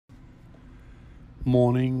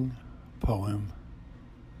Morning Poem.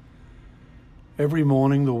 Every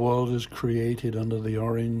morning the world is created under the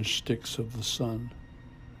orange sticks of the sun.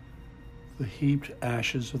 The heaped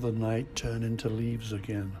ashes of the night turn into leaves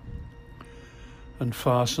again and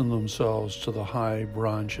fasten themselves to the high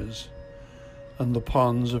branches, and the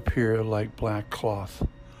ponds appear like black cloth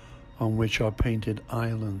on which are painted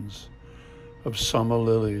islands of summer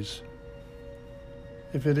lilies.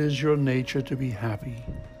 If it is your nature to be happy,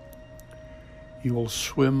 you will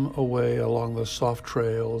swim away along the soft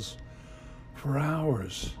trails for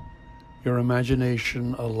hours, your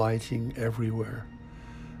imagination alighting everywhere.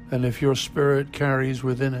 And if your spirit carries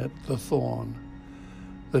within it the thorn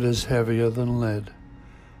that is heavier than lead,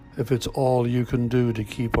 if it's all you can do to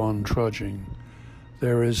keep on trudging,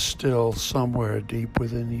 there is still somewhere deep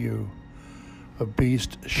within you a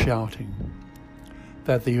beast shouting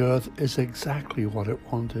that the earth is exactly what it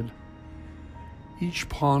wanted. Each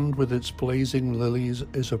pond with its blazing lilies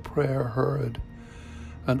is a prayer heard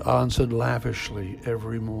and answered lavishly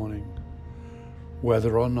every morning,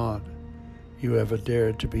 whether or not you ever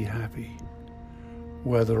dared to be happy,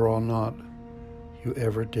 whether or not you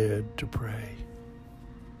ever dared to pray.